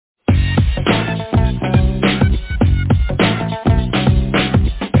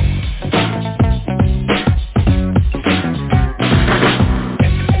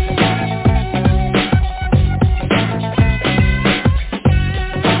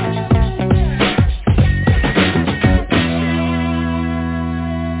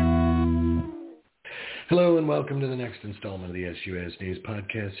and welcome to the next installment of the SUS News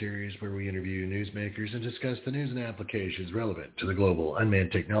podcast series, where we interview newsmakers and discuss the news and applications relevant to the global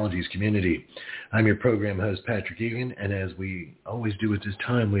unmanned technologies community. I'm your program host, Patrick Egan, and as we always do at this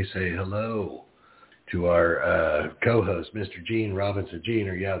time, we say hello to our co-host, Mr. Gene Robinson. Gene,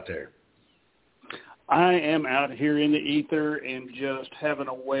 are you out there? I am out here in the ether and just having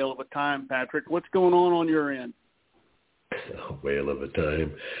a whale of a time, Patrick. What's going on your end? A whale of a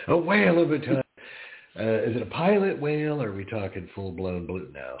time. A whale of a time. Is it a pilot whale, or are we talking full-blown blue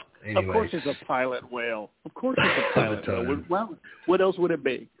now? Anyway. Of course it's a pilot whale. Of course it's a pilot whale. Well, what else would it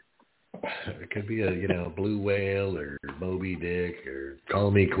be? It could be a blue whale or Moby Dick or Call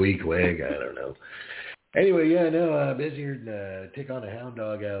Me Queequeg. I don't know. Anyway, busier than tick on a hound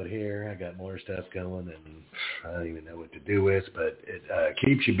dog out here. I got more stuff going, and I don't even know what to do with, but it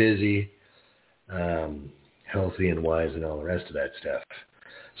keeps you busy, healthy and wise and all the rest of that stuff.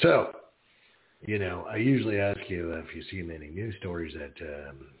 So, I usually ask you if you've seen any news stories that,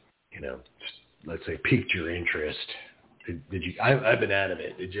 let's say piqued your interest. Did you? I've been out of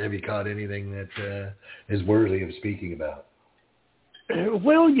it. Have you caught anything that is worthy of speaking about?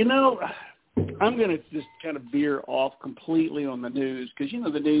 Well, I'm going to just kind of veer off completely on the news because,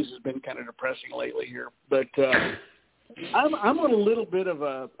 the news has been kind of depressing lately here. But I'm on a little bit of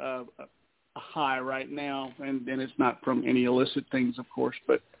a high right now, and it's not from any illicit things, of course.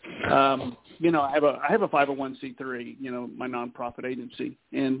 But, I have a 501c3, my nonprofit agency.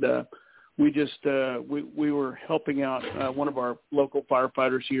 And we just we were helping out one of our local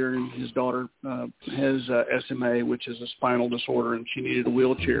firefighters here, and his daughter has SMA, which is a spinal disorder, and she needed a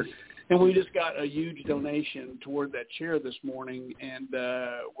wheelchair. And we just got a huge donation toward that chair this morning, and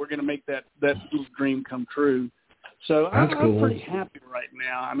we're going to make that little dream come true. So I'm pretty happy right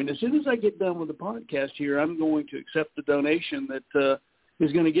now. I mean, as soon as I get done with the podcast here, I'm going to accept the donation that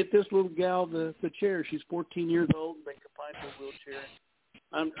is going to get this little gal the chair. She's 14 years old, and they can find her wheelchair.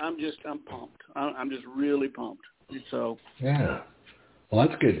 I'm pumped. I'm just really pumped. So yeah. Well,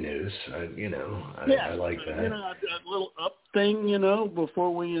 that's good news. I like that. A little up thing,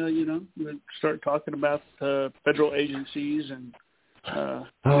 before we, start talking about federal agencies and the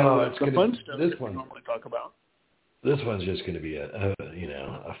fun stuff that we normally talk about. This one's just going to be a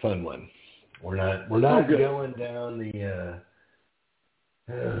fun one. We're not going down the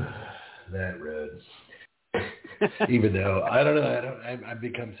that road. Even though I don't know, I've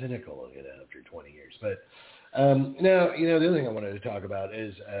become cynical after 20 years, but. Now, the other thing I wanted to talk about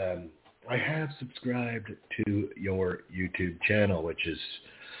is I have subscribed to your YouTube channel, which is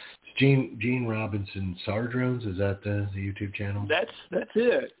Gene Robinson SAR Drones. Is that the YouTube channel? That's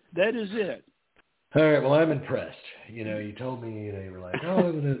it. That is it. All right. Well, I'm impressed. You told me, you were like, I'm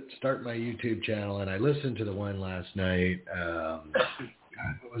going to start my YouTube channel, and I listened to the one last night. God,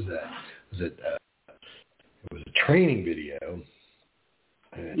 what was that? It was a training video.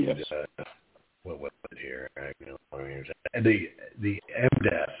 And, yes. What was it here? The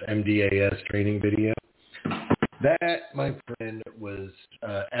MDAS training video. That, my friend, was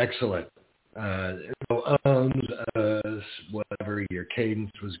excellent. Whatever. Your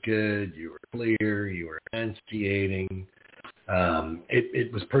cadence was good. You were clear. You were enunciating.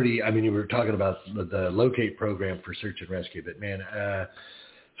 It was pretty. I mean, you were talking about the locate program for search and rescue, but man, as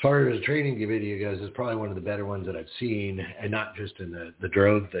far as the training video goes, it's probably one of the better ones that I've seen, and not just in the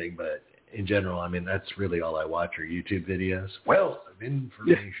drone thing, but in general. I mean, that's really all I watch are YouTube videos. Wealth of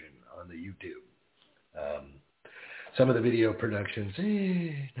information on the YouTube. Some of the video productions,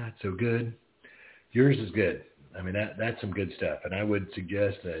 not so good. Yours is good. I mean, that's some good stuff. And I would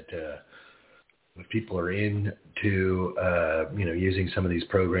suggest that if people are into, using some of these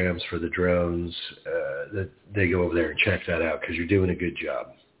programs for the drones, that they go over there and check that out because you're doing a good job.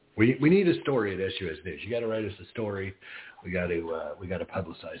 We need a story at SUS News. You got to write us a story. We got to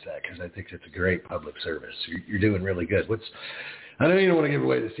publicize that because I think it's a great public service. You're doing really good. I know you don't want to give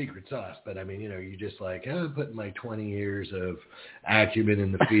away the secret sauce, but I mean, you just like, I'm putting my 20 years of acumen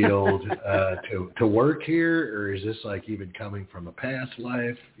in the field to work here, or is this like even coming from a past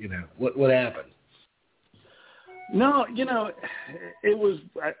life? What happened? No, it was,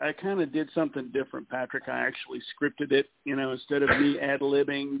 I kind of did something different, Patrick. I actually scripted it, instead of me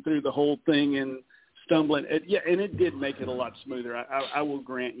ad-libbing through the whole thing and stumbling. And it did make it a lot smoother. I will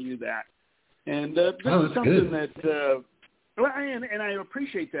grant you that. And this is something good. That, and I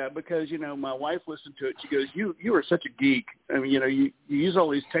appreciate that because, my wife listened to it. She goes, you are such a geek. I mean, you use all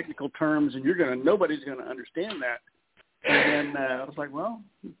these technical terms and nobody's going to understand that. And then I was like, well,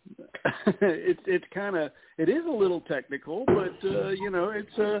 it is a little technical, but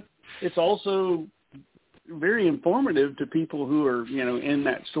it's also very informative to people who are, you know, in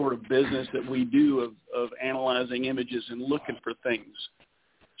that sort of business that we do of analyzing images and looking for things.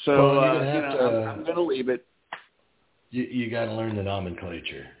 So, I'm going to leave it. You got to learn the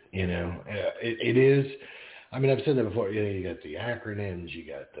nomenclature, you know. It is, I mean, I've said that before, you know, you got the acronyms, you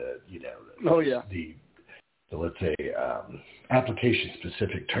got the, you know, the let's say,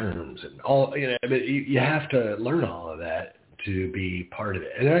 application-specific terms and all, you know, but you have to learn all of that to be part of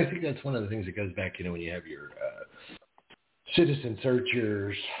it. And I think that's one of the things that goes back, you know, when you have your citizen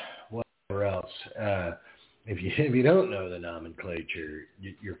searchers, whatever else, if you don't know the nomenclature,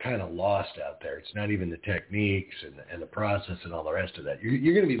 you're kind of lost out there. It's not even the techniques and the process and all the rest of that.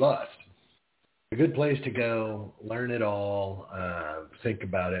 You're going to be lost. A good place to go, learn it all, think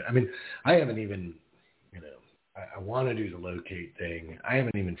about it. I mean, I haven't even, you know, I want to do the locate thing. I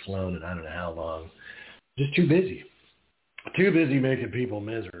haven't even flown in I don't know how long. Just too busy. Too busy making people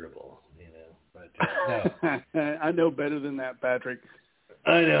miserable, you know. But no. I know better than that, Patrick.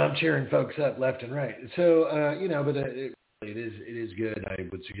 I know. I'm cheering folks up left and right. So, you know, but it is good. I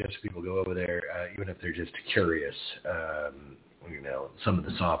would suggest people go over there, even if they're just curious. You know, some of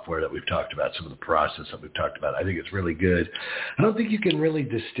the software that we've talked about, some of the process that we've talked about, I think it's really good. I don't think you can really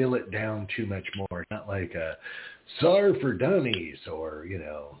distill it down too much more. It's not like SAR for dummies or, you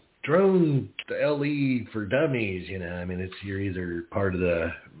know, drone LE for dummies. You know, I mean, you're either part of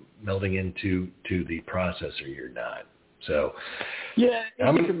the melding into the process or you're not. So yeah,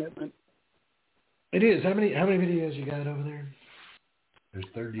 it's a commitment. It is. How many videos you got over there? There's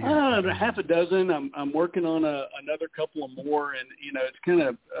 30. Half a dozen. I'm working on another couple of more, and you know, it's kind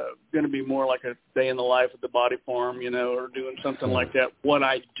of going to be more like a day in the life of the body farm, you know, or doing something like that. What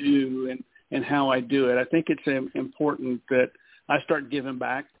I do and how I do it. I think it's important that I start giving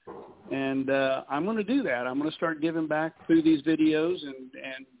back, and I'm going to do that. I'm going to start giving back through these videos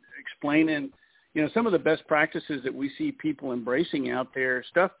and explaining, you know, some of the best practices that we see people embracing out there,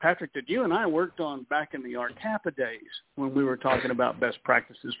 stuff, Patrick, that you and I worked on back in the ARCAPA days when we were talking about best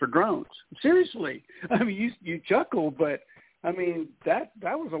practices for drones. Seriously. I mean, you chuckle, but, I mean, that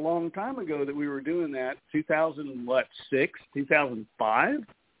was a long time ago that we were doing that, 2006, 2005?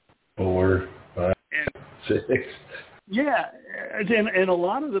 4, 5, 6. Yeah, and a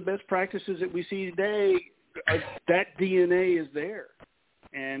lot of the best practices that we see today, that DNA is there.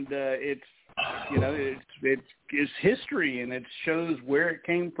 And it's, you know, it's history, and it shows where it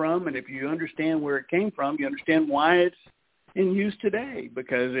came from. And if you understand where it came from, you understand why it's in use today,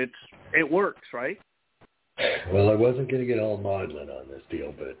 because it works, right? Well, I wasn't going to get all maudlin on this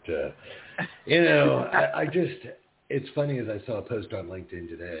deal, but, you know, I just, it's funny as I saw a post on LinkedIn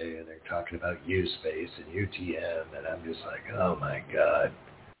today, and they're talking about U-Space and UTM, and I'm just like, oh, my God.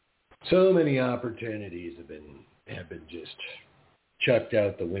 So many opportunities have been just chucked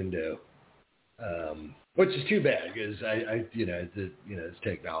out the window. Which is too bad, because this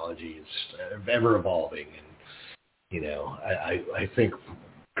technology is ever evolving, and you know, I think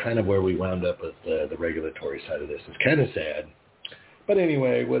kind of where we wound up with the regulatory side of this is kind of sad. But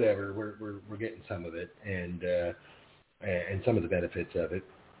anyway, whatever, we're getting some of it, and some of the benefits of it,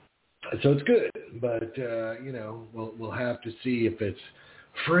 so it's good. But you know, we'll have to see if it's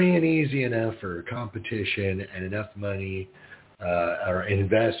free and easy enough for competition and enough money. Or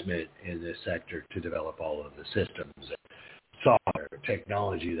investment in this sector to develop all of the systems and software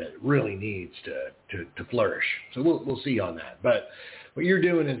technology that it really needs to flourish. So we'll see on that. But what you're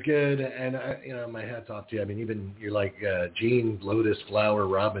doing is good, and you know, my hat's off to you. I mean, even you're like Jean Lotus Flower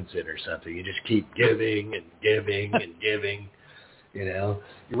Robinson or something. You just keep giving and giving and giving. You know,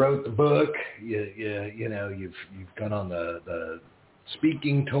 you wrote the book. You know, you've gone on the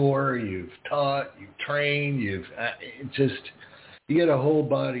speaking tour. You've taught. You've trained. It's just. You get a whole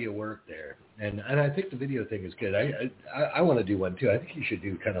body of work there, and I think the video thing is good. I want to do one too. I think you should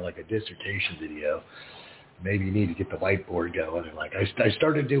do kind of like a dissertation video. Maybe you need to get the whiteboard going and like I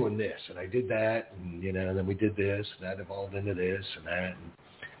started doing this and I did that, and you know, and then we did this and that evolved into this and that, and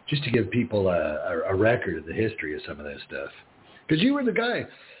just to give people a record of the history of some of that stuff. Because you were the guy.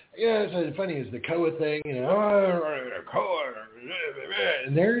 Yeah, it's funny is the COA thing, you know.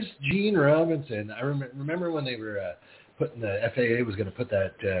 And there's Gene Robinson. I remember when they were. The FAA was going to put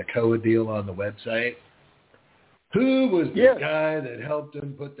that COA deal on the website. Who was the guy that helped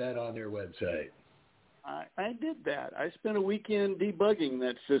them put that on their website? I did that. I spent a weekend debugging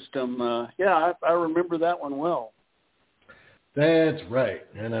that system. I remember that one well. That's right.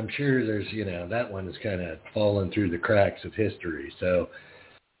 And I'm sure there's, you know, that one is kind of fallen through the cracks of history. So,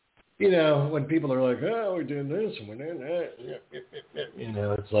 you know, when people are like, oh, we're doing this and we're doing that, you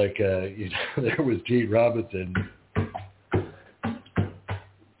know, it's like, you know, there was Gene Robinson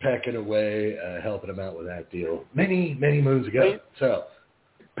pecking away, helping them out with that deal many moons ago. So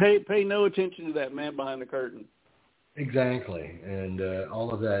pay no attention to that man behind the curtain. Exactly, and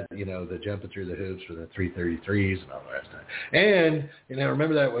all of that, the jumping through the hoops for the 333s and all the rest of it. And,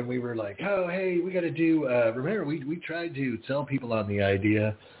 remember that when we were like, oh, hey, we got to do, remember we tried to sell people on the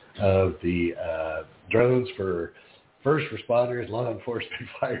idea of the drones for first responders, law enforcement,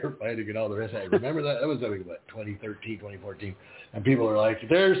 firefighting, and all the rest of it. Remember that? That was, 2013, 2014. And people are like,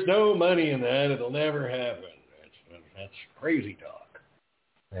 there's no money in that. It'll never happen. That's crazy talk.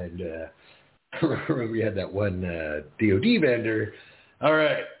 And, remember we had that one DOD vendor. All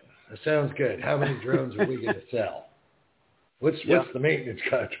right, that sounds good. How many drones are we going to sell? What's the maintenance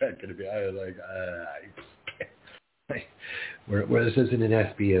contract going to be? I was like, where this isn't an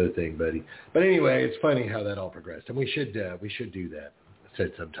SBO thing, buddy. But anyway, it's funny how that all progressed, and we should do that. I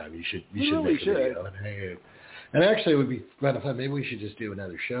said sometime you should make a video. And actually, it would be kind of fun. Maybe we should just do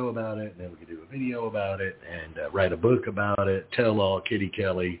another show about it, and then we could do a video about it, and write a book about it. Tell all Kitty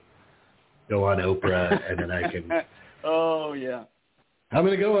Kelly. Go on Oprah, and then I can. Oh yeah. I'm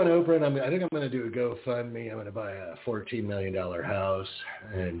going to go on Oprah, and I think I'm going to do a GoFundMe. I'm going to buy a $14 million house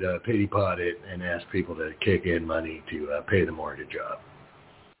and pity pot it, and ask people to kick in money to pay the mortgage off.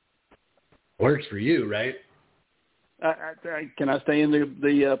 Works for you, right? Can I stay in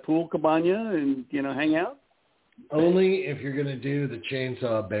the pool cabana and hang out? Only if you're going to do the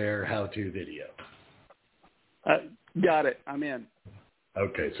Chainsaw Bear how-to video. Got it. I'm in.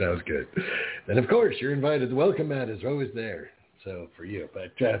 Okay, sounds good. Then, of course, you're invited. The welcome mat is always there, so for you.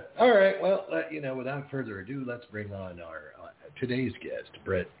 But, all right, well, without further ado, let's bring on our today's guest,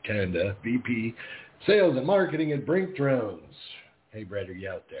 Brett Kanda, VP Sales and Marketing at BRINC Drones. Hey, Brett, are you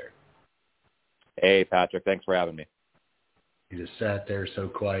out there? Hey, Patrick, thanks for having me. You just sat there so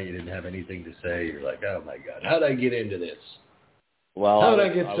quiet, you didn't have anything to say. You're like, oh, my God, how'd I get into this? Well, how did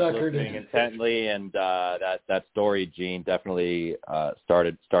I get suckered into this? I was listening intently, and that story, Gene, definitely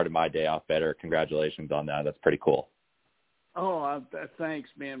started my day off better. Congratulations on that. That's pretty cool. Oh, thanks,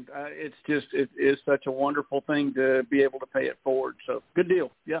 man. It is such a wonderful thing to be able to pay it forward. So good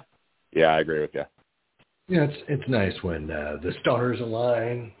deal. Yeah. Yeah, I agree with you. Yeah, it's nice when the stars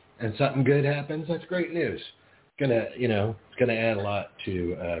align and something good happens. That's great news. It's gonna add a lot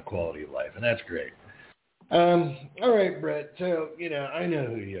to quality of life, and that's great. All right, Brett. So, I know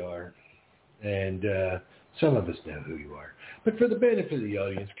who you are, and some of us know who you are. But for the benefit of the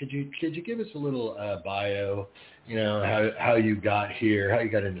audience, could you give us a little bio, how you got here, how you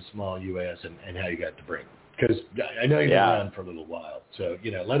got into small U.S., and how you got to BRINC? Because I know you've been around for a little while. So,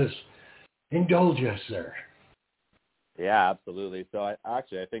 let us indulge us, sir. Yeah, absolutely. So, I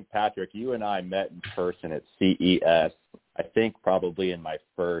think, Patrick, you and I met in person at CES, I think probably in my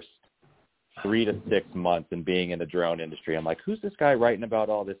first 3 to 6 months in being in the drone industry. I'm like, who's this guy writing about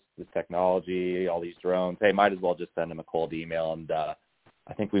all this technology, all these drones? Hey, might as well just send him a cold email. And I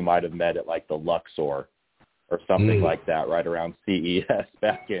think we might have met at like the Luxor or something like that, right around CES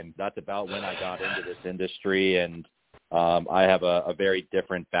that's about when I got into this industry. And I have a very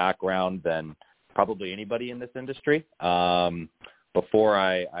different background than probably anybody in this industry. Before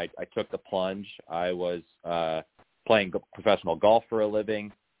I took the plunge, I was playing professional golf for a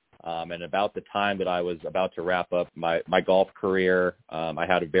living. And about the time that I was about to wrap up my golf career, I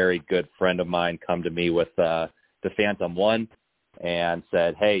had a very good friend of mine come to me with the Phantom One and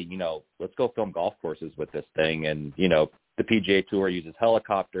said, hey, let's go film golf courses with this thing. And, the PGA Tour uses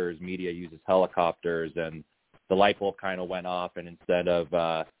helicopters, media uses helicopters, and the light bulb kind of went off. And instead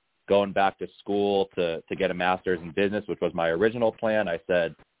of going back to school to get a master's in business, which was my original plan, I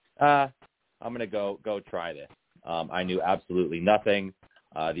said, I'm going to go try this. I knew absolutely nothing.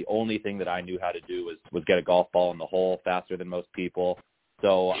 The only thing that I knew how to do was get a golf ball in the hole faster than most people.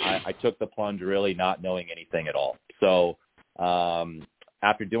 So I took the plunge really not knowing anything at all. So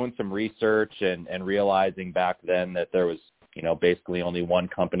after doing some research and realizing back then that there was, basically only one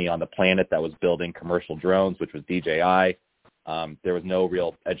company on the planet that was building commercial drones, which was DJI, there was no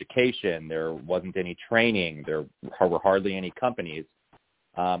real education. There wasn't any training. There were hardly any companies.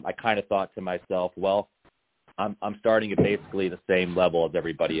 I kind of thought to myself, well, I'm starting at basically the same level as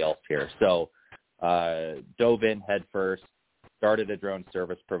everybody else here. So dove in head first, started a drone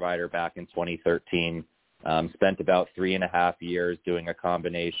service provider back in 2013, spent about 3.5 years doing a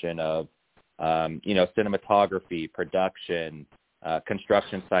combination of, cinematography, production,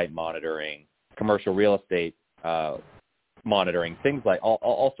 construction site monitoring, commercial real estate monitoring, things like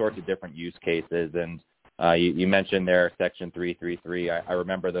all sorts of different use cases. And you mentioned there Section 333. I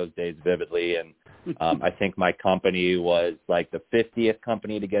remember those days vividly, and I think my company was like the 50th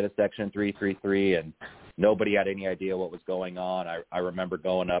company to get a Section 333, and Nobody had any idea what was going on. I remember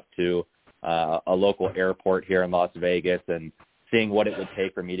going up to a local airport here in Las Vegas and seeing what it would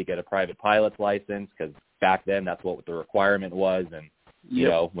take for me to get a private pilot's license, because back then that's what the requirement was. And, you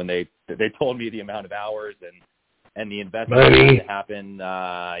know, when they told me the amount of hours and the investment that had to happen,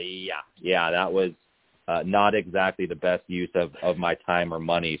 that was not exactly the best use of my time or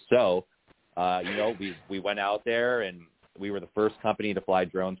money. So, you know, we went out there and we were the first company to fly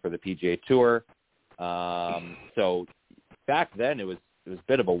drones for the PGA Tour. So back then it was a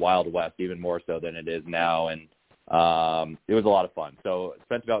bit of a Wild West, even more so than it is now. And it was a lot of fun. So I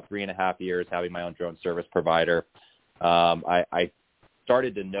spent about 3.5 years having my own drone service provider. I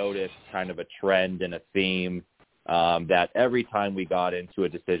started to notice kind of a trend and a theme that every time we got into a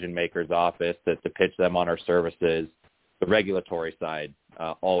decision maker's office to pitch them on our services, the regulatory side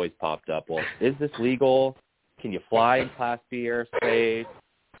always popped up. Well, is this legal? Can you fly in Class B airspace?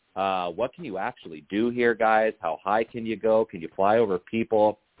 What can you actually do here, guys? How high can you go? Can you fly over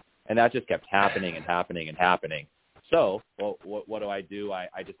people? And that just kept happening and happening and happening. So, well, what do? I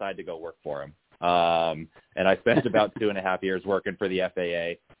decided to go work for him. And I spent about 2.5 years working for the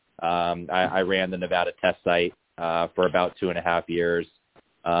FAA. I ran the Nevada test site for about 2.5 years.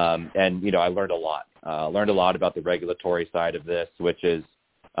 And, you know, I learned a lot. Learned a lot about the regulatory side of this, which has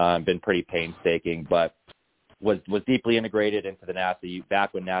been pretty painstaking, but was deeply integrated into the NASA.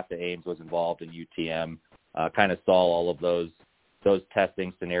 Back when NASA Ames was involved in UTM, kind of saw all of those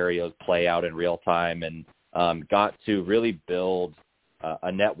testing scenarios play out in real time, and got to really build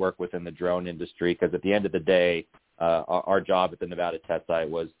a network within the drone industry, because at the end of the day, our job at the Nevada test site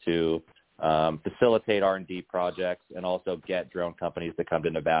was to facilitate R&D projects and also get drone companies to come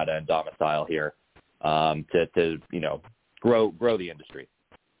to Nevada and domicile here to you know, grow the industry.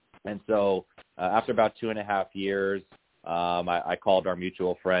 And so after about 2.5 years, I called our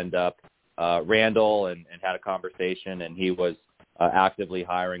mutual friend up, Randall, and had a conversation, and he was actively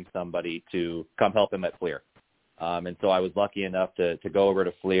hiring somebody to come help him at FLIR. And so I was lucky enough to go over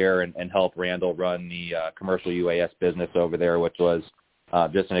to FLIR and help Randall run the commercial UAS business over there, which was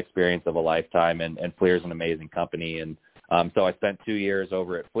just an experience of a lifetime. And FLIR is an amazing company. And so I spent 2 years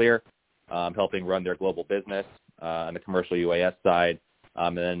over at FLIR helping run their global business on the commercial UAS side.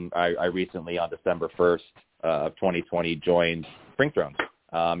 And then I recently, on December 1st of 2020, joined BRINC Drones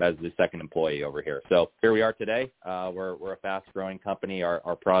as the second employee over here. So here we are today. We're a fast-growing company.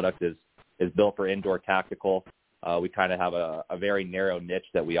 Our product is built for indoor tactical. We kind of have a very narrow niche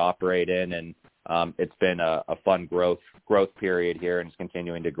that we operate in, and it's been a fun growth period here, and it's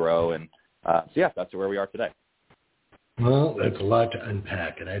continuing to grow. And so, yeah, that's where we are today. Well, that's a lot to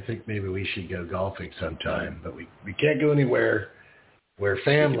unpack, and I think maybe we should go golfing sometime, but we can't go anywhere where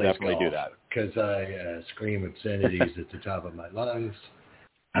families definitely golf, do that, because I scream obscenities at the top of my lungs.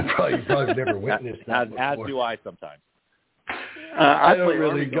 You've probably never witnessed that before. As do I sometimes. I don't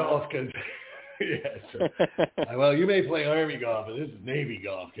really golf because, well, you may play Army golf, but this is Navy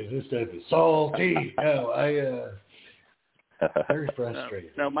golf because this stuff is salty. No, very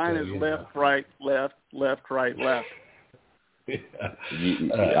frustrating. No, mine is left, right, left, left, right, left. I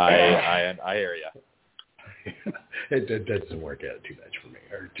hear you. It doesn't work out too much for me,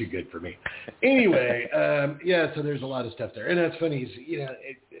 or too good for me. Anyway, so there's a lot of stuff there, and that's funny. You know,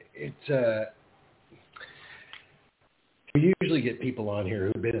 it's we usually get people on here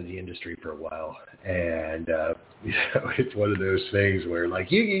who've been in the industry for a while, and you know, it's one of those things where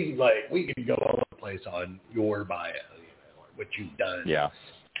like we can go all over the place on your bio, you know, or what you've done. Yeah.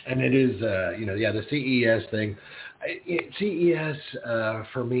 And it is, the CES thing. CES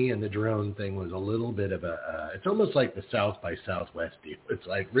for me and the drone thing was a little bit of it's almost like the South by Southwest deal. It's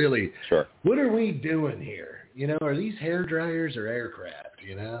like, really, sure, what are we doing here? You know, are these hair dryers or aircraft?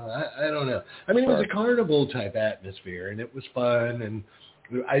 You know, I don't know. I mean, It was a carnival type atmosphere, and it was fun, and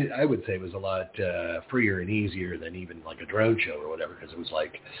I would say it was a lot freer and easier than even like a drone show or whatever, because it was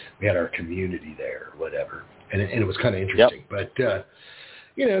like we had our community there or whatever, and it was kind of interesting. Yep. But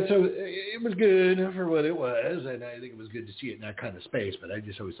you know, so it was good for what it was, and I think it was good to see it in that kind of space, but I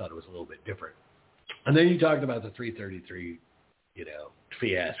just always thought it was a little bit different. And then you talked about the 333, you know,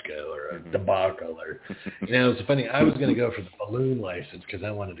 fiasco or a debacle, or, you know, it's funny, I was going to go for the balloon license because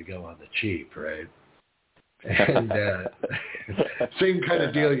I wanted to go on the cheap, right? And same kind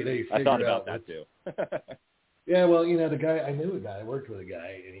of deal, you know, you figure I thought about out that too. Yeah, well, you know, I knew a guy, I worked with a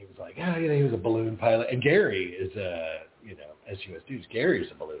guy, and he was like, you know, he was a balloon pilot. And Gary is you know, SUS dudes,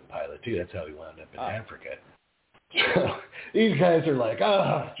 Gary's a balloon pilot too. That's how he wound up in Africa. So these guys are like,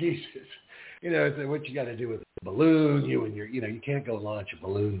 Jesus. You know, it's what you got to do with a balloon, you know, you can't go launch a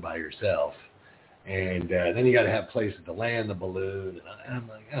balloon by yourself. And then you got to have places to land the balloon. And I'm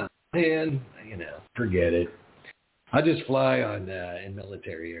like, man, forget it. I just fly on in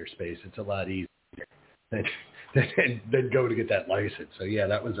military airspace. It's a lot easier than go to get that license. So yeah,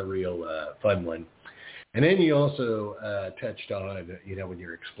 that was a real fun one. And then you also touched on, when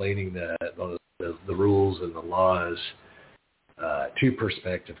you're explaining the rules and the laws to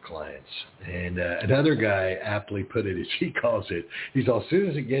prospective clients. And another guy aptly put it as he calls it. He's all, as soon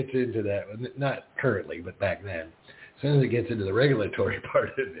as it gets into that, not currently, but back then, as soon as it gets into the regulatory part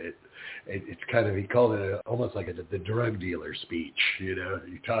of it, it's kind of, he called it almost like the drug dealer speech. You're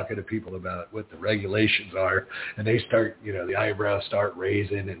talking to people about what the regulations are, and they start, the eyebrows start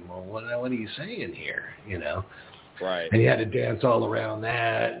raising, and well, what are you saying here? Right. And you had to dance all around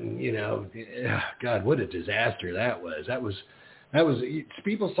that, and God, what a disaster that was. That was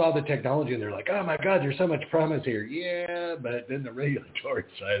people saw the technology and they're like, oh my God, there's so much promise here. Yeah, but then the regulatory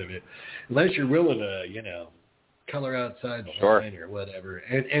side of it, unless you're willing to, color outside the line or whatever.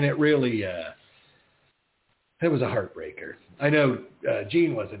 And it really, it was a heartbreaker. I know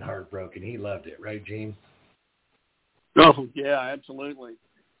Gene wasn't heartbroken. He loved it. Right, Gene? Oh, yeah, absolutely.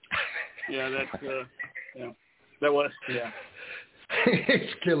 Yeah, that's, that was, yeah.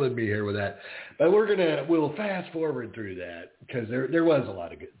 It's killing me here with that. But we'll fast forward through that because there was a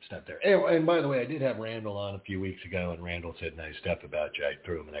lot of good stuff there. And by the way, I did have Randall on a few weeks ago, and Randall said nice stuff about you. I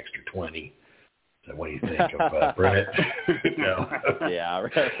threw him an extra 20. So what do you think of Brett? No. Yeah,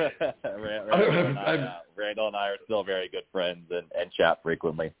 Randall and I are still very good friends and chat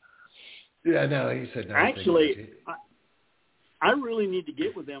frequently. Yeah, no, he said nice things. Actually, I really need to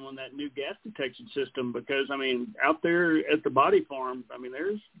get with them on that new gas detection system because, out there at the body farm,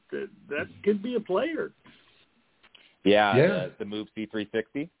 that could be a player. Yeah. The Move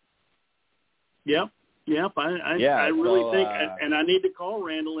C360. Yep. I really think, and I need to call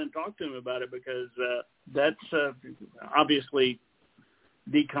Randall and talk to him about it because that's obviously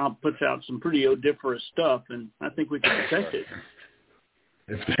Decomp puts out some pretty odoriferous stuff, and I think we can protect it.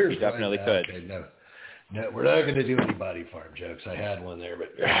 If there's definitely could. Okay, no, we're not going to do any body farm jokes. I had one there,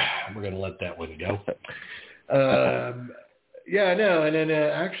 but we're going to let that one go. Yeah, no, and then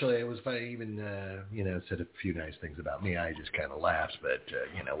actually it was funny. Even said a few nice things about me. I just kind of laughed, but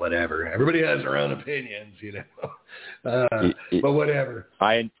whatever. Everybody has their own opinions, but whatever.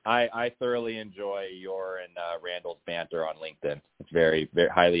 I thoroughly enjoy your and Randall's banter on LinkedIn. It's very, very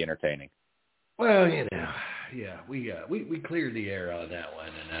highly entertaining. Well, yeah, we cleared the air on that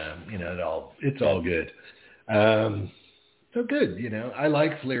one, and it's all good. So good, I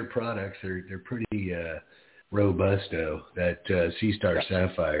like FLIR products. They're pretty robusto. That C-Star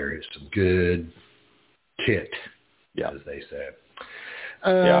Sapphire is some good kit, as they say.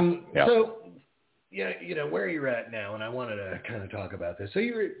 So, where you're at now, and I wanted to kind of talk about this. So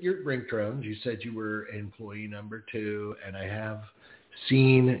you're at BRINC Drones. You said you were employee number 2, and I have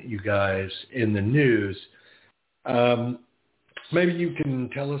seen you guys in the news. Maybe you can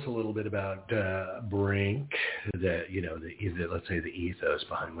tell us a little bit about BRINC, let's say the ethos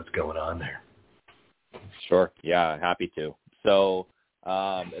behind what's going on there. Sure. Yeah, happy to. So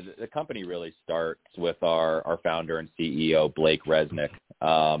the company really starts with our founder and CEO, Blake Resnick,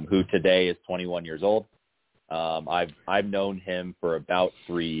 who today is 21 years old. I've known him for about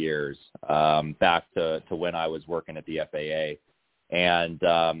 3 years, back to when I was working at the FAA. And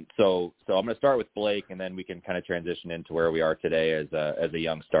so I'm going to start with Blake, and then we can kind of transition into where we are today as a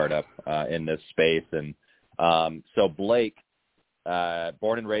young startup in this space. And so Blake,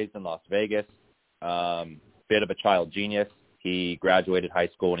 born and raised in Las Vegas, bit of a child genius. He graduated high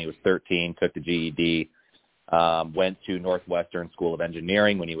school when he was 13, took the GED, went to Northwestern School of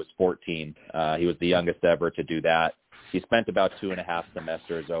Engineering when he was 14. He was the youngest ever to do that. He spent about 2.5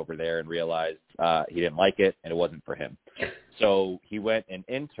 semesters over there and realized he didn't like it and it wasn't for him. So he went and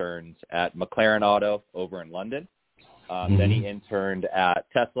interned at McLaren Auto over in London. Then he interned at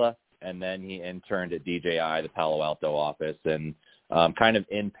Tesla, and then he interned at DJI, the Palo Alto office, and kind of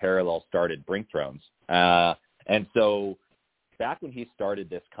in parallel started BRINC Drones. And so back when he started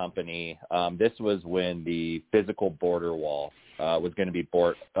this company, this was when the physical border wall was going to be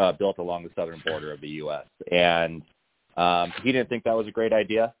built along the southern border of the U.S. And he didn't think that was a great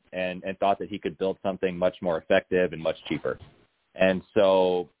idea and thought that he could build something much more effective and much cheaper. And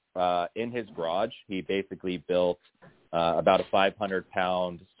so in his garage, he basically built about a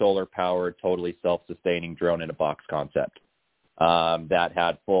 500-pound solar-powered, totally self-sustaining drone in a box concept that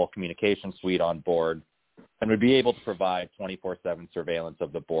had full communication suite on board and would be able to provide 24/7 surveillance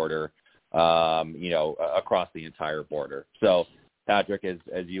of the border, across the entire border. So, Patrick, as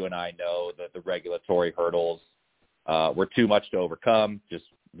you and I know, the regulatory hurdles were too much to overcome, just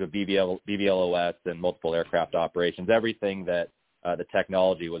the BVLOS and multiple aircraft operations, everything that the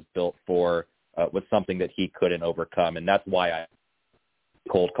technology was built for was something that he couldn't overcome. And that's why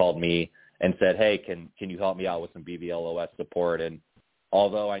cold called me and said, hey, can you help me out with some BVLOS support? And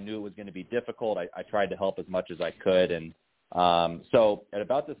although I knew it was going to be difficult, I tried to help as much as I could. And so at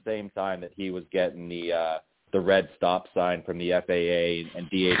about the same time that he was getting the red stop sign from the FAA and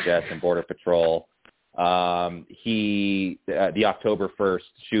DHS and Border Patrol, the October 1st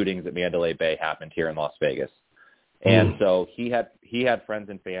shootings at Mandalay Bay happened here in Las Vegas. And so he had friends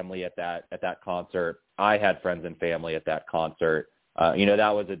and family at that concert. I had friends and family at that concert.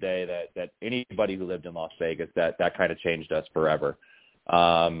 That was a day that anybody who lived in Las Vegas, that kind of changed us forever.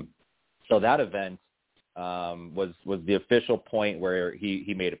 So that event was the official point where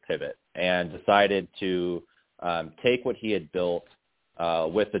he made a pivot and decided to take what he had built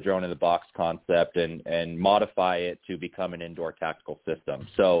with the drone in the box concept and modify it to become an indoor tactical system.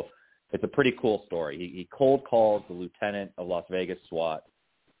 So it's a pretty cool story. He cold called the lieutenant of Las Vegas SWAT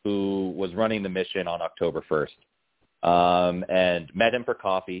who was running the mission on October 1st and met him for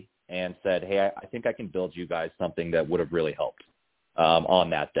coffee and said, hey, I think I can build you guys something that would have really helped on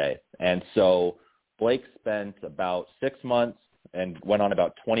that day. And so Blake spent about 6 months and went on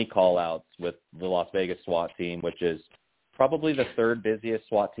about 20 call-outs with the Las Vegas SWAT team, which is probably the third busiest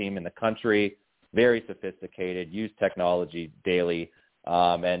SWAT team in the country, very sophisticated, use technology daily,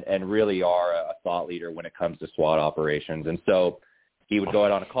 and really are a thought leader when it comes to SWAT operations. And so he would go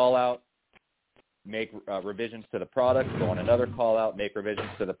out on a call-out, make revisions to the product, go on another call-out, make revisions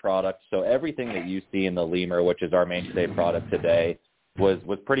to the product. So everything that you see in the Lemur, which is our mainstay product today, was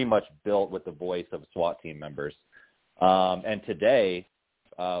pretty much built with the voice of SWAT team members. And today,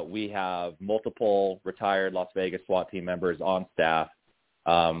 we have multiple retired Las Vegas SWAT team members on staff,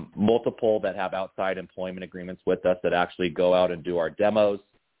 multiple that have outside employment agreements with us that actually go out and do our demos.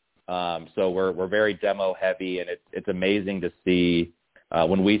 So we're very demo heavy, and it's amazing to see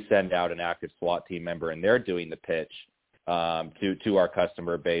when we send out an active SWAT team member and they're doing the pitch to our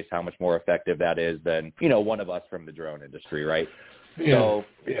customer base, how much more effective that is than, one of us from the drone industry, right? Yeah, so,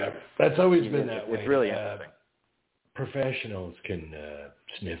 that's always been that way. It's really interesting. Professionals can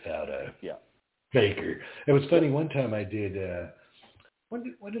sniff out a faker. It was funny. One time I did.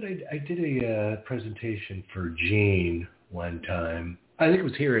 I did a presentation for Gene one time. I think it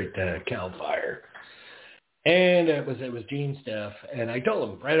was here at Cal Fire, and it was Gene stuff. And I told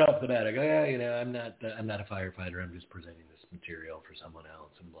him right off the bat, I go, I'm not a firefighter. I'm just presenting this material for someone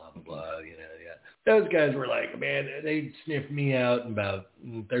else, and blah blah blah. Those guys were like, man, they sniffed me out in about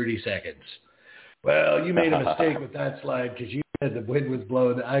 30 seconds. Well, you made a mistake with that slide because you said the wind was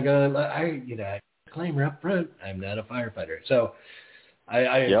blowing. I disclaimer up front, I'm not a firefighter. So I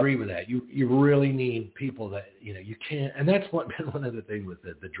agree with that. You really need people that, you can't, and that's one of the things with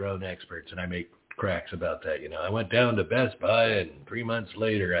the drone experts, and I make cracks about that. I went down to Best Buy, and 3 months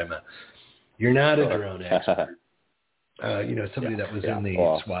later, you're not a drone expert. Somebody that was in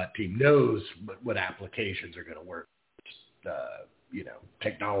the SWAT team knows what applications are going to work.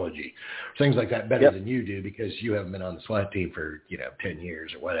 Technology, things like that better than you do because you haven't been on the SWAT team for, 10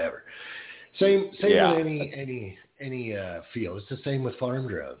 years or whatever. Same with any field. It's the same with farm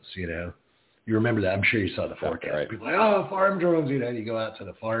drones, You remember that. I'm sure you saw the forecast. Right. People are like, farm drones, you go out to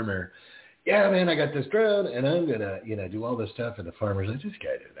the farmer. Yeah, man, I got this drone and I'm going to, do all this stuff. And the farmer's like, this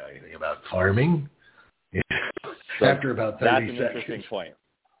guy didn't know anything about farming. So after about 30 seconds. That's an interesting point.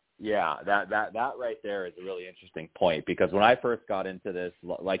 Yeah, that right there is a really interesting point because when I first got into this,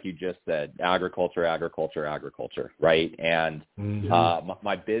 like you just said, agriculture, right? And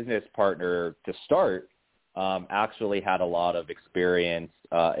my business partner to start actually had a lot of experience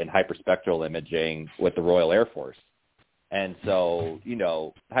in hyperspectral imaging with the Royal Air Force. And so,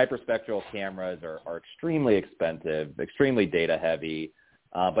 hyperspectral cameras are extremely expensive, extremely data heavy.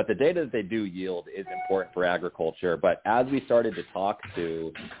 But the data that they do yield is important for agriculture. But as we started to talk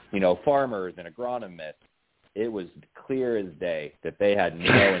to, farmers and agronomists, it was clear as day that they had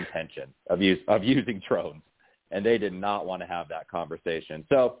no intention of using drones, and they did not want to have that conversation.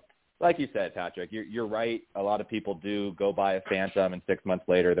 So, like you said, Patrick, you're right. A lot of people do go buy a Phantom, and 6 months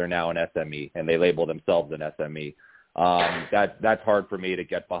later they're now an SME, and they label themselves an SME. That's hard for me to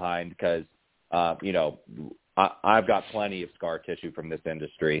get behind because, I've got plenty of scar tissue from this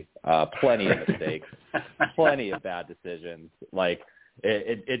industry, plenty of mistakes, plenty of bad decisions. Like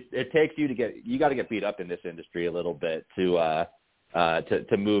it takes you got to get beat up in this industry a little bit to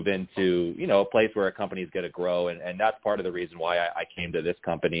move into, a place where a company's going to grow. And that's part of the reason why I came to this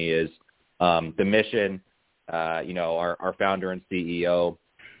company is the mission. Our founder and CEO,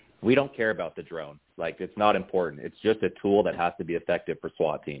 we don't care about the drone. Like, it's not important. It's just a tool that has to be effective for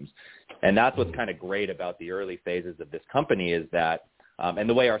SWAT teams. And that's what's kind of great about the early phases of this company is that, and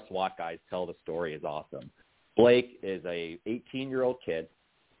the way our SWAT guys tell the story is awesome. Blake is a 18-year-old kid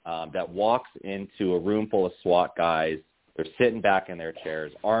that walks into a room full of SWAT guys. They're sitting back in their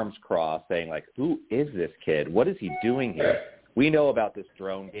chairs, arms crossed, saying, like, who is this kid? What is he doing here? We know about this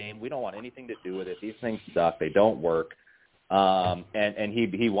drone game. We don't want anything to do with it. These things suck. They don't work. And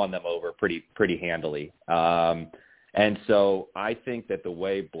he won them over pretty handily. And so I think that the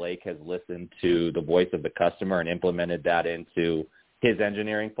way Blake has listened to the voice of the customer and implemented that into his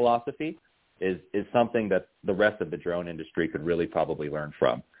engineering philosophy is something that the rest of the drone industry could really probably learn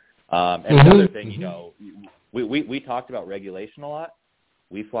from. And another thing, you know, we talked about regulation a lot.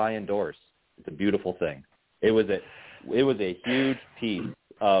 We fly indoors. It's a beautiful thing. It was a huge piece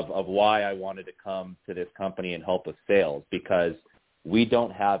of why I wanted to come to this company and help with sales, because we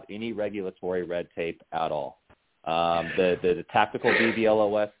don't have any regulatory red tape at all. The tactical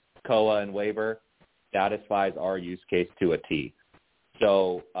BVLOS, COA, and waiver satisfies our use case to a T.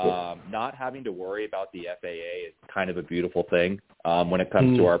 So not having to worry about the FAA is kind of a beautiful thing when it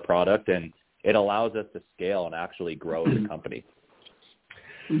comes to our product, and it allows us to scale and actually grow as a company.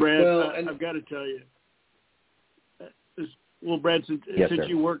 Brad, I've got to tell you. Well, Brad, since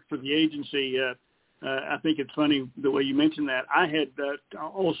you worked for the agency, I think it's funny the way you mentioned that. I had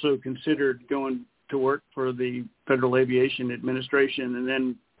also considered going to work for the Federal Aviation Administration and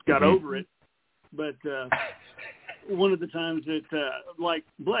then got over it. But one of the times that, like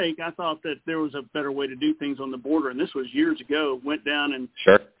Blake, I thought that there was a better way to do things on the border, and this was years ago. Went down and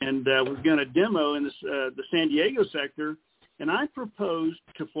was going to demo in the San Diego sector, and I proposed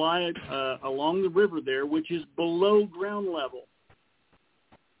to fly it along the river there, which is below ground level.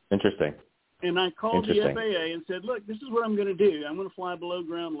 Interesting. And I called the FAA and said, look, this is what I'm going to do. I'm going to fly below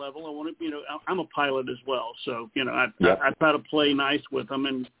ground level. I want to, I'm a pilot as well. So, I try to play nice with them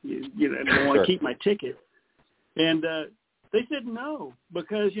and, I want to keep my ticket. And they said no,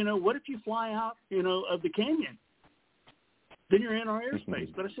 because, what if you fly out, of the canyon? Then you're in our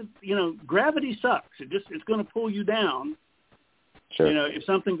airspace. But I said, gravity sucks. It's going to pull you down. Sure. If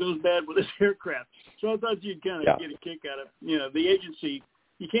something goes bad with this aircraft. So I thought you'd kind of get a kick out of, the agency.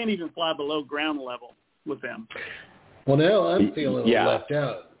 You can't even fly below ground level with them. Well, now I'm feeling a little left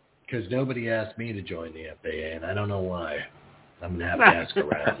out because nobody asked me to join the FAA, and I don't know why. I'm going to have to ask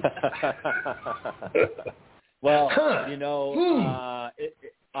around. Well,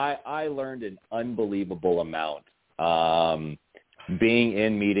 I learned an unbelievable amount being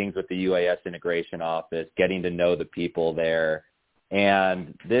in meetings with the UAS integration office, getting to know the people there.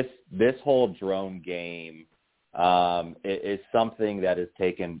 And this whole drone game is something that has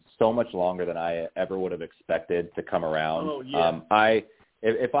taken so much longer than I ever would have expected to come around. Oh, yeah.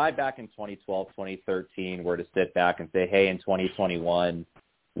 If I back in 2012, 2013 were to sit back and say, hey, in 2021,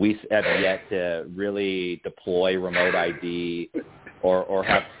 we have yet to really deploy remote ID or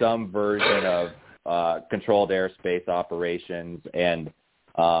have some version of controlled airspace operations and,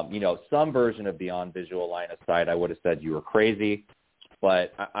 some version of beyond visual line of sight, I would have said you were crazy.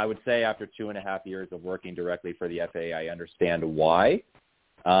 But I would say after 2.5 years of working directly for the FAA, I understand why.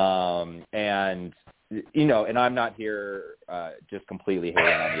 And I'm not here just completely hating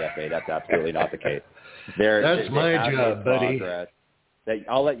on the FAA. That's absolutely not the case. That's my job, buddy.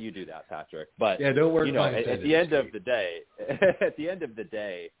 I'll let you do that, Patrick. But don't worry. At the end of the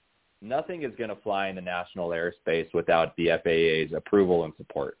day, nothing is going to fly in the national airspace without the FAA's approval and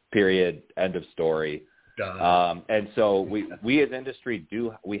support. Period. End of story. And so we as industry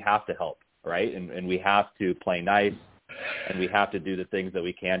we have to help, right? And we have to play nice, and we have to do the things that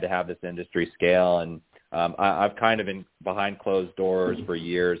we can to have this industry scale. And I've kind of been behind closed doors for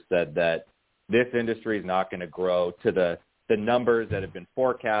years said that this industry is not going to grow to the numbers that have been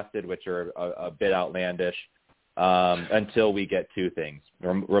forecasted, which are a bit outlandish, until we get two things,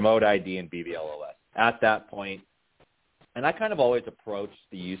 remote ID and BVLOS. At that point, and I kind of always approach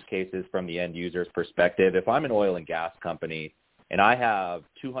the use cases from the end user's perspective. If I'm an oil and gas company and I have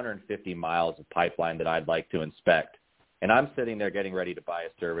 250 miles of pipeline that I'd like to inspect, and I'm sitting there getting ready to buy a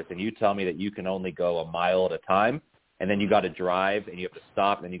service, and you tell me that you can only go a mile at a time, and then you got to drive, and you have to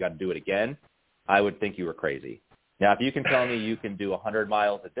stop, and then you got to do it again, I would think you were crazy. Now, if you can tell me you can do 100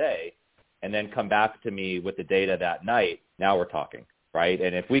 miles a day and then come back to me with the data that night, now we're talking, right?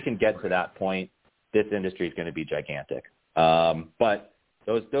 And if we can get to that point, this industry is going to be gigantic. But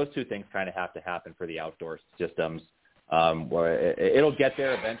those two things kind of have to happen for the outdoor systems. Where it'll get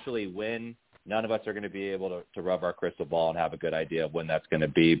there eventually. When none of us are going to be able to rub our crystal ball and have a good idea of when that's going to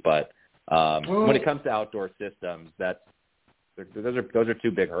be. But when it comes to outdoor systems, Those are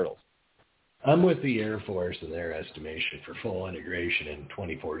two big hurdles. I'm with the Air Force and their estimation for full integration in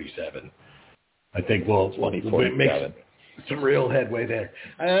 2047. I think we'll make some real headway there.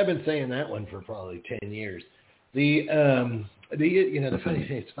 I've been saying that one for probably 10 years. The funny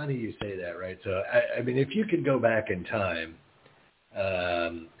thing, it's funny you say that, right? So I mean, if you could go back in time,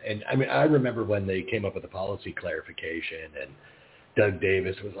 and I mean, I remember when they came up with the policy clarification, and Doug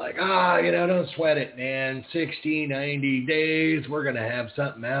Davis was like, don't sweat it, man. 60, 90 days, we're going to have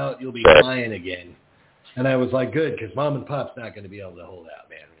something out. You'll be flying again. And I was like, good, because mom and pop's not going to be able to hold out,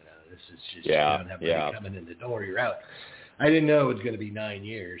 man. This is just, you don't have money coming in the door, you're out. I didn't know it was going to be 9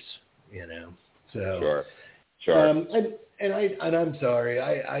 years, So Sure. And I'm sorry.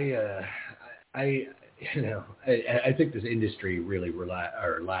 I think this industry really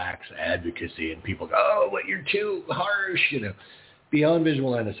lacks advocacy, and people go, "Oh, but you're too harsh." Beyond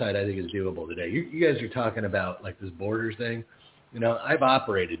visual line of sight, I think is doable today. You guys are talking about like this borders thing. I've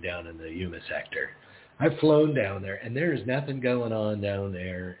operated down in the Yuma sector. I've flown down there, and there's nothing going on down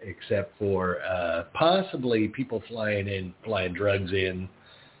there except for possibly people flying drugs in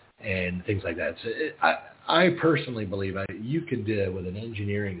and things like that. So I personally believe you could, with an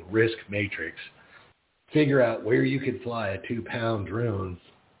engineering risk matrix, figure out where you could fly a 2-pound drone,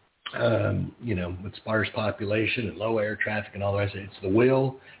 with sparse population and low air traffic and all the rest. It's the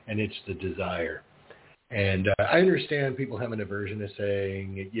will and it's the desire. And I understand people have an aversion to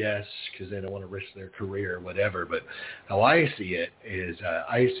saying yes because they don't want to risk their career or whatever. But how I see it is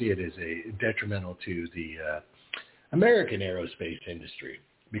I see it as a detrimental to the American aerospace industry.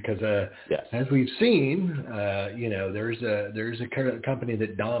 Because as we've seen, there's a company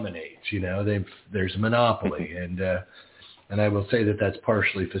that dominates. There's a monopoly, and I will say that that's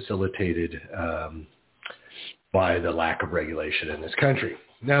partially facilitated by the lack of regulation in this country.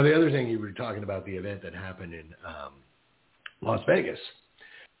 Now, the other thing, you were talking about the event that happened in Las Vegas,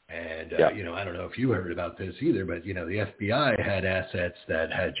 and I don't know if you heard about this either, but the FBI had assets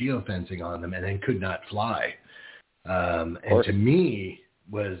that had geofencing on them and then could not fly, and to me.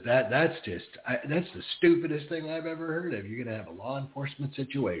 That's the stupidest thing I've ever heard of. You're going to have a law enforcement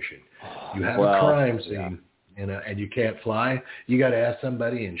situation. You have a crime scene, and you can't fly. You got to ask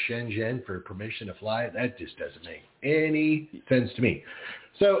somebody in Shenzhen for permission to fly. That just doesn't make any sense to me.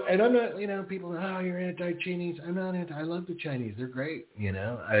 So, and I'm not, people, you're anti-Chinese. I'm not anti. I love the Chinese. They're great.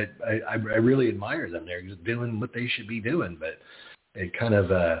 I really admire them. They're just doing what they should be doing. But it kind of,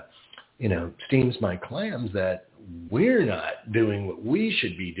 steams my clams that we're not doing what we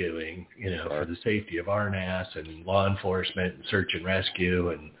should be doing, for the safety of our NAS and law enforcement and search and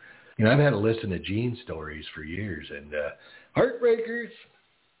rescue. And, I've had to listen to Gene stories for years and heartbreakers,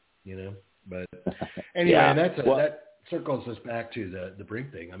 but anyway, that circles us back to the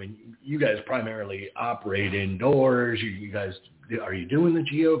BRINC thing. I mean, you guys primarily operate indoors. You guys, are you doing the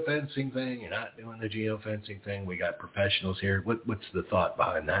geofencing thing? You're not doing the geofencing thing. We got professionals here. What's the thought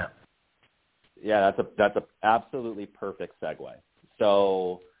behind that? Yeah, that's a absolutely perfect segue.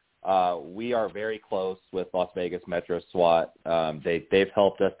 So we are very close with Las Vegas Metro SWAT. They've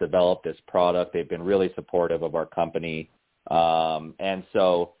helped us develop this product. They've been really supportive of our company. And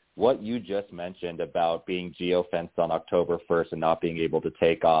so what you just mentioned about being geofenced on October 1st and not being able to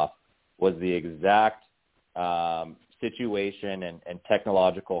take off was the exact situation and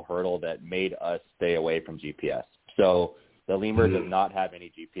technological hurdle that made us stay away from GPS. So the Lemur does not have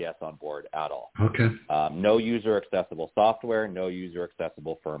any GPS on board at all. Okay. No user-accessible software, no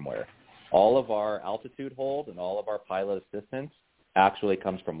user-accessible firmware. All of our altitude hold and all of our pilot assistance actually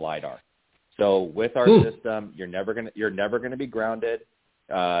comes from LiDAR. So with our system, you're never gonna be grounded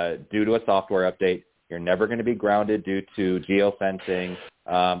due to a software update. You're never going to be grounded due to geofencing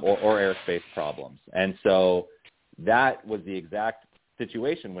or airspace problems. And so that was the exact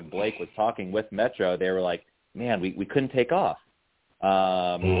situation when Blake was talking with Metro. They were like, man, we couldn't take off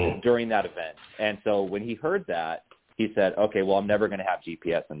during that event. And so when he heard that, he said, okay, well, I'm never going to have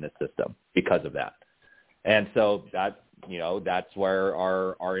GPS in this system because of that. And so that's where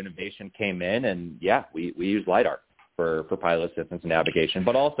our innovation came in. And yeah, we use LiDAR for pilot assistance and navigation.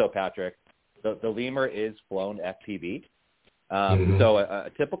 But also, Patrick, the Lemur is flown FPV. So a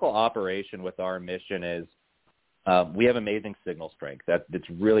typical operation with our mission is we have amazing signal strength. That's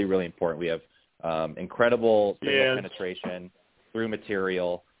really, really important. We have incredible signal penetration through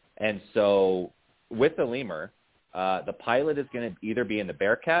material. And so with the Lemur, the pilot is going to either be in the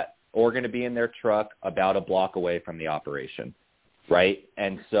Bearcat or going to be in their truck about a block away from the operation, right?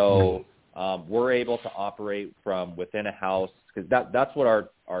 And so we're able to operate from within a house because that's what our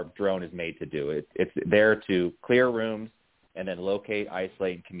drone is made to do. It's there to clear rooms and then locate,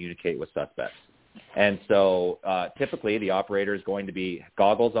 isolate, and communicate with suspects. And so typically the operator is going to be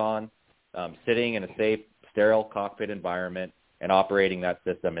goggles on, sitting in a safe, sterile cockpit environment and operating that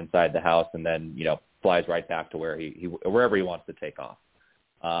system inside the house, and then, flies right back to wherever he wants to take off.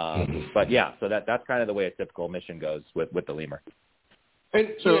 But yeah, so that's kind of the way a typical mission goes with the lemur. And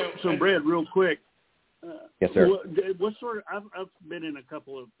so Brett, real quick. Yes, sir. What sort of? I've been in a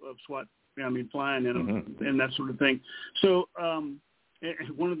couple of SWAT. Flying in them and that sort of thing. So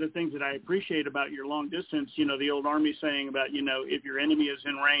one of the things that I appreciate about your long distance, the old Army saying about, if your enemy is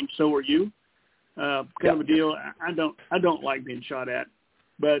in range, so are you. Kind of a deal. I don't like being shot at,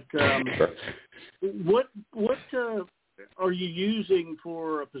 but what are you using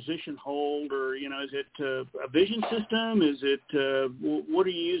for a position hold, or is it a vision system? Is it what are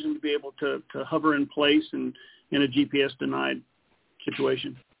you using to be able to hover in place in a GPS denied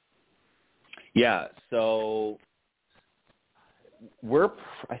situation? Yeah, so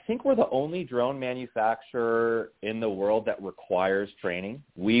I think we're the only drone manufacturer in the world that requires training.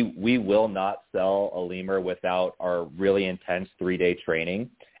 We will not sell a lemur without our really intense 3-day training,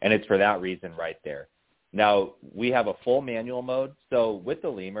 and it's for that reason right there. Now, we have a full manual mode, so with the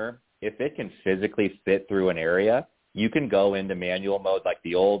lemur, if it can physically fit through an area, you can go into manual mode like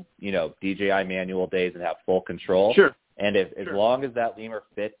the old, DJI manual days and have full control. Sure. And as long as that lemur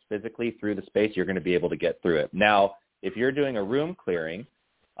fits physically through the space, you're going to be able to get through it. Now, if you're doing a room clearing,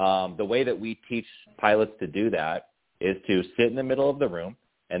 the way that we teach pilots to do that is to sit in the middle of the room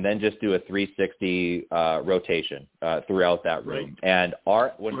and then just do a 360 rotation throughout that room. Right. And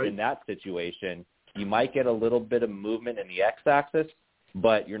in that situation, you might get a little bit of movement in the x-axis,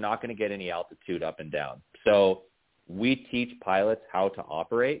 but you're not going to get any altitude up and down. So we teach pilots how to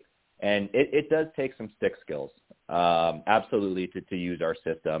operate, and it does take some stick skills. Absolutely, to use our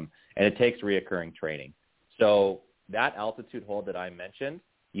system, and it takes reoccurring training. So that altitude hold that I mentioned,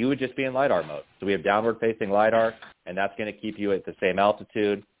 you would just be in LiDAR mode. So we have downward-facing LiDAR, and that's going to keep you at the same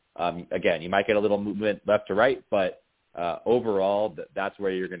altitude. Again, you might get a little movement left to right, but overall, that's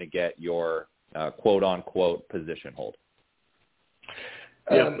where you're going to get your quote-unquote position hold.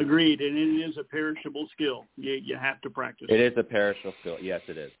 Yeah, agreed. And it is a perishable skill. You have to practice. It is a perishable skill. Yes,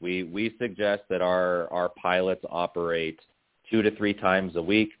 it is. We suggest that our pilots operate 2 to 3 times a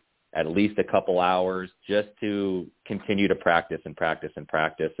week, at least a couple hours, just to continue to practice and practice and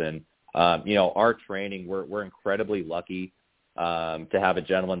practice. And, our training, we're incredibly lucky to have a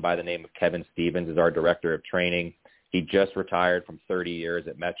gentleman by the name of Kevin Stevens as our director of training. He just retired from 30 years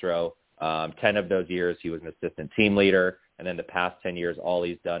at Metro. 10 of those years, he was an assistant team leader. And then the past 10 years, all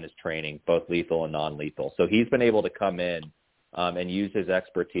he's done is training, both lethal and non-lethal. So he's been able to come in and use his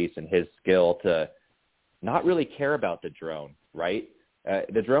expertise and his skill to not really care about the drone, right?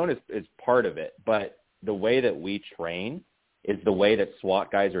 The drone is part of it, but the way that we train is the way that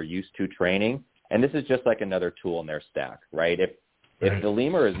SWAT guys are used to training. And this is just like another tool in their stack, right? If the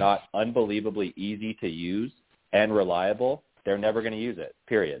lemur is not unbelievably easy to use and reliable, they're never going to use it,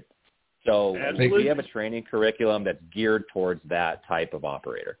 period. So we have a training curriculum that's geared towards that type of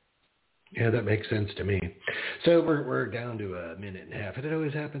operator. Yeah, that makes sense to me. So we're down to a minute and a half, and it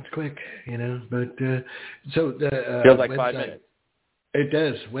always happens quick, But so the feels like website, 5 minutes. It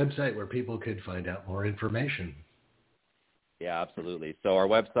does. Website where people could find out more information. Yeah, absolutely. So our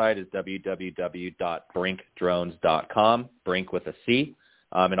website is www.brinkdrones.com, Brink with a C,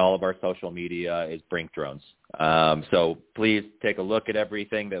 and all of our social media is BRINC Drones. So please take a look at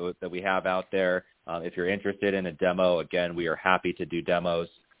everything that we have out there. If you're interested in a demo, again, we are happy to do demos.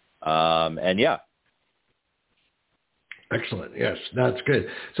 And yeah. Excellent. Yes, that's good.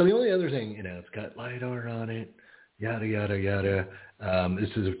 So the only other thing, it's got LiDAR on it, yada, yada, yada. This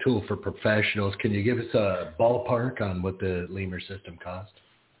is a tool for professionals. Can you give us a ballpark on what the lemur system cost?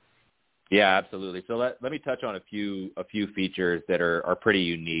 Yeah, absolutely. So let me touch on a few features that are pretty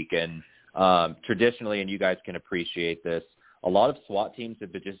unique. And traditionally, and you guys can appreciate this, a lot of SWAT teams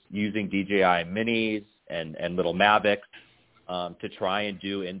have been just using DJI minis and little Mavics to try and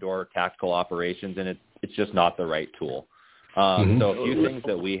do indoor tactical operations, and it's just not the right tool. So a few things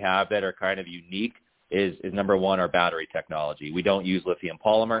that we have that are kind of unique is number one, our battery technology. We don't use lithium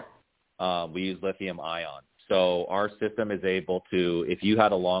polymer. We use lithium ion. So our system is able to, if you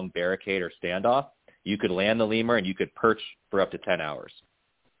had a long barricade or standoff, you could land the lemur and you could perch for up to 10 hours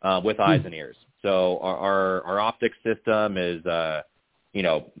with eyes and ears. So our optics system is,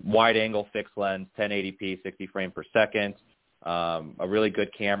 wide angle fixed lens, 1080p, 60 frame per second, a really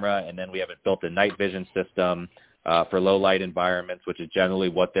good camera. And then we have a built-in night vision system for low light environments, which is generally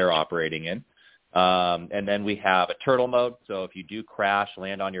what they're operating in. And then we have a turtle mode. So if you do crash,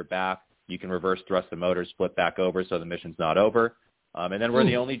 land on your back, you can reverse thrust the motor, split back over so the mission's not over. And then we're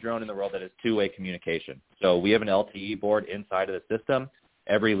the only drone in the world that has two-way communication. So we have an LTE board inside of the system.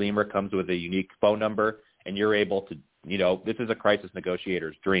 Every lemur comes with a unique phone number, and you're able to, this is a crisis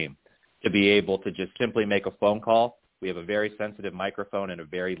negotiator's dream, to be able to just simply make a phone call. We have a very sensitive microphone and a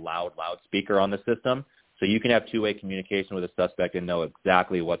very loud loudspeaker on the system, so you can have two-way communication with a suspect and know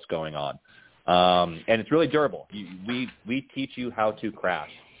exactly what's going on. And it's really durable. We teach you how to crash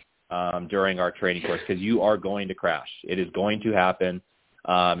during our training course, because you are going to crash. It is going to happen,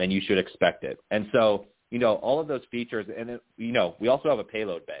 and you should expect it. And so, all of those features, and we also have a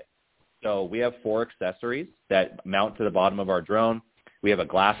payload bay. So we have 4 accessories that mount to the bottom of our drone. We have a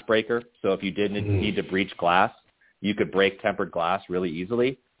glass breaker, so if you didn't need to breach glass, you could break tempered glass really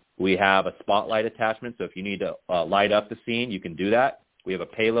easily. We have a spotlight attachment, so if you need to light up the scene, you can do that. We have a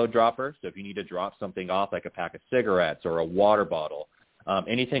payload dropper, so if you need to drop something off, like a pack of cigarettes or a water bottle,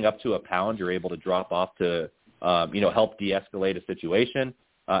 anything up to a pound, you're able to drop off to, help de-escalate a situation.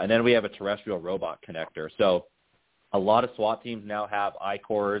 And then we have a terrestrial robot connector. So a lot of SWAT teams now have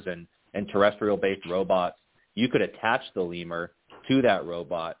I-cores and terrestrial-based robots. You could attach the lemur to that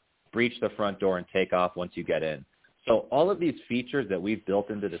robot, breach the front door, and take off once you get in. So all of these features that we've built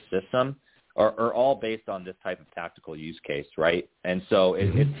into the system are all based on this type of tactical use case, right? And so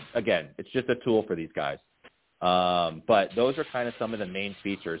it's just a tool for these guys. But those are kind of some of the main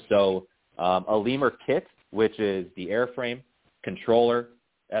features. So a lemur kit, which is the airframe, controller,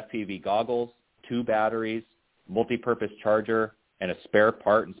 FPV goggles, 2 batteries, multi-purpose charger, and a spare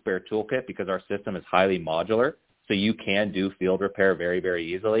part and spare toolkit, because our system is highly modular, so you can do field repair very, very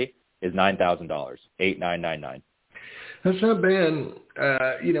easily, is $9,000, $8,999. That's not bad.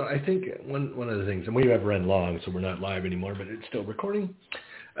 I think one of the things, and we have run long, so we're not live anymore, but it's still recording.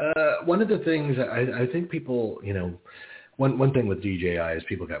 One of the things I think people, one thing with DJI is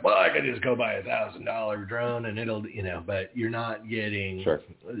people go, well, I could just go buy a $1,000 drone and it'll, but you're not getting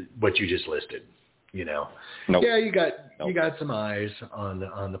what you just listed. Nope. Yeah, you got some eyes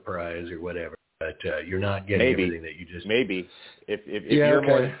on the prize or whatever, but you're not getting everything that you just. Maybe if you're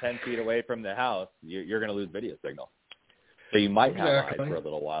more than 10 feet away from the house, you're going to lose video signal. So you might have eyes for a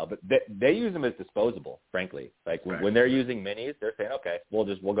little while, but they use them as disposable, frankly. Like when they're using minis, they're saying, okay, we'll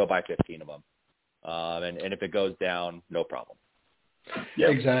go buy 15 of them, and if it goes down, no problem. Yeah,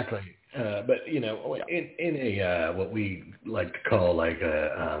 exactly. But in a what we like to call like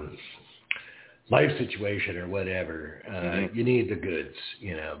a life situation or whatever, you need the goods,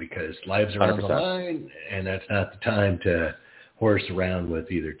 because lives are 100%. On the line, and that's not the time to horse around with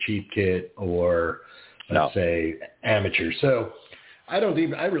either cheap kit or, let's say, amateur. So I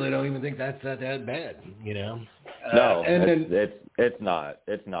really don't even think that's that bad, No, it's not.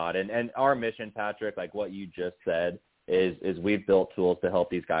 It's not. And our mission, Patrick, like what you just said, is we've built tools to help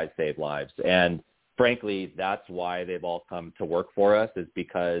these guys save lives. And frankly, that's why they've all come to work for us, is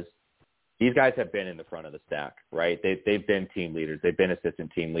because these guys have been in the front of the stack, right? They've been team leaders. They've been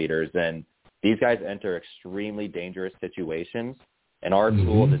assistant team leaders. And these guys enter extremely dangerous situations. And our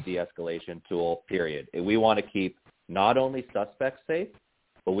tool is a de-escalation tool, period. And we want to keep not only suspects safe,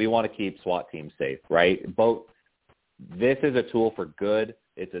 but we want to keep SWAT teams safe, right? This is a tool for good.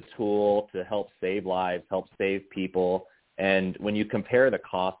 It's a tool to help save lives, help save people. And when you compare the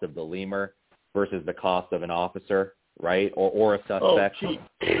cost of the lemur versus the cost of an officer, right, or a suspect,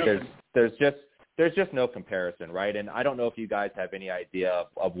 there's just no comparison, right? And I don't know if you guys have any idea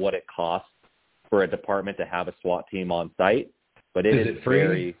of what it costs for a department to have a SWAT team on site, but it is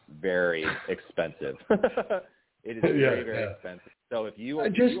very, very expensive. It is very, very expensive. So if you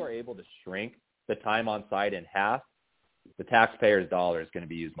are able to shrink the time on site in half, the taxpayer's dollar is going to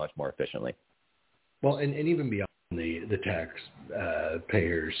be used much more efficiently. Well, and even beyond the tax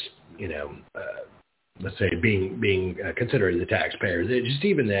payers, let's say being considered the taxpayers, just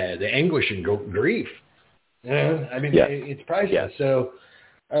even the anguish and grief. It's priceless. Yeah. So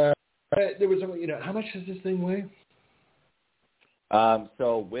there was, how much does this thing weigh?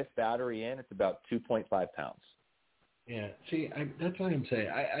 So with battery in, it's about 2.5 pounds. Yeah. See, that's what I'm saying.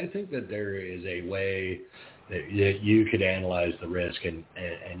 I think that there is a way that you could analyze the risk and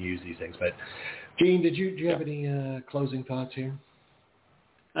use these things. But Gene, do you have any closing thoughts here?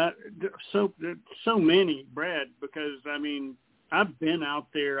 So many, Brad, because I've been out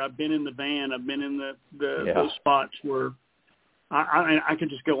there, I've been in the van, I've been in those spots where I could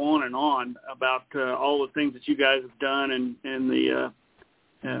just go on and on about all the things that you guys have done and the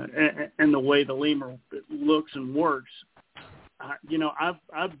way the lemur looks and works.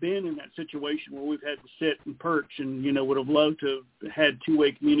 I've been in that situation where we've had to sit and perch and would have loved to have had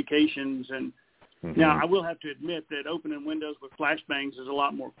two-way communications. And now I will have to admit that opening windows with flashbangs is a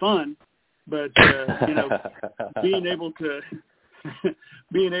lot more fun. But being able to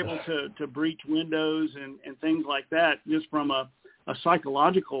being able to breach windows and things like that, just from a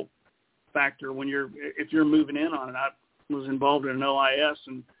psychological factor if you're moving in on it. I was involved in an OIS,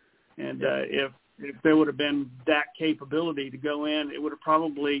 and if there would have been that capability to go in, it would have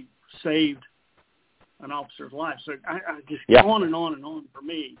probably saved an officer's life. So I just on and on and on for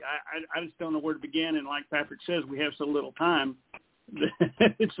me. I just don't know where to begin. And like Patrick says, we have so little time.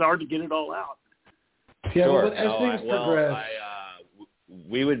 It's hard to get it all out. Yeah, sure. well, as things progress.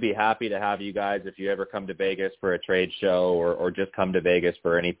 We would be happy to have you guys if you ever come to Vegas for a trade show or just come to Vegas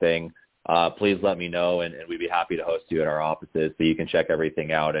for anything. Please let me know, and we'd be happy to host you at our offices so you can check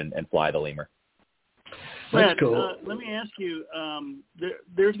everything out and fly the lemur. Brett, cool. Let me ask you,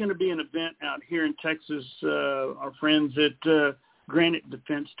 there's going to be an event out here in Texas. Our friends at Granite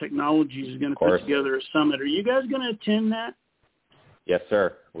Defense Technologies is going to put together a summit. Are you guys going to attend that? Yes,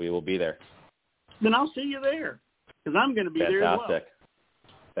 sir. We will be there. Then I'll see you there, because I'm going to be there as well.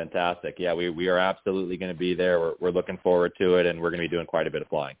 Fantastic. Yeah, we are absolutely going to be there. We're looking forward to it, and we're going to be doing quite a bit of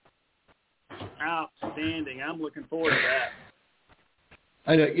flying. Outstanding. I'm looking forward to that.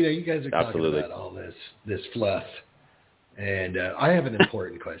 I know, you guys are talking about all this fluff, and I have an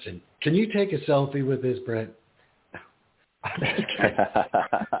important question. Can you take a selfie with this, Brett?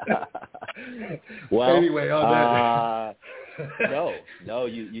 Well, anyway, on that. No,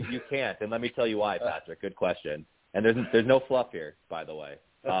 you can't, and let me tell you why, Patrick. Good question. And there's no fluff here, by the way.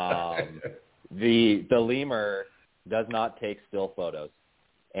 The lemur does not take still photos.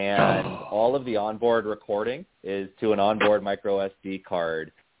 And all of the onboard recording is to an onboard micro SD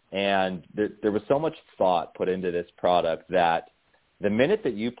card. And there was so much thought put into this product that the minute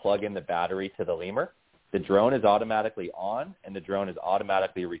that you plug in the battery to the lemur, the drone is automatically on and the drone is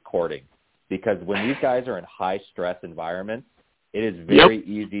automatically recording. Because when these guys are in high-stress environments, it is very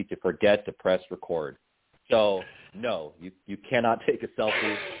easy to forget to press record. So, no, you cannot take a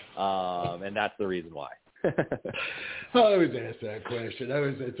selfie, and that's the reason why. I always ask that question.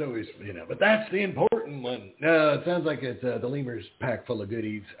 It's always, but that's the important one. No, it sounds like it's the lemur's packed full of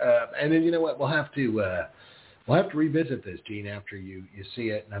goodies. And then you know what? We'll have to revisit this, Gene, after you see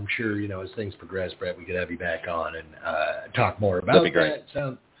it. And I'm sure as things progress, Brett, we could have you back on and talk more about That'd be great.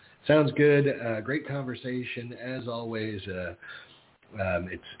 that. Sounds good. Great conversation as always.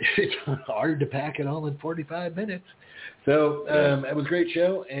 It's hard to pack it all in 45 minutes. So it was a great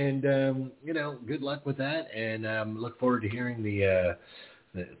show, and good luck with that, and look forward to hearing the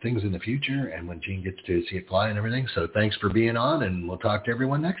things in the future and when Gene gets to see it fly and everything. So thanks for being on, and we'll talk to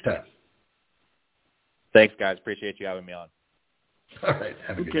everyone next time. Thanks, guys. Appreciate you having me on. All right.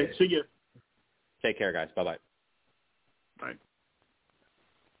 Have a good day. See you. Take care, guys. Bye-bye. Bye.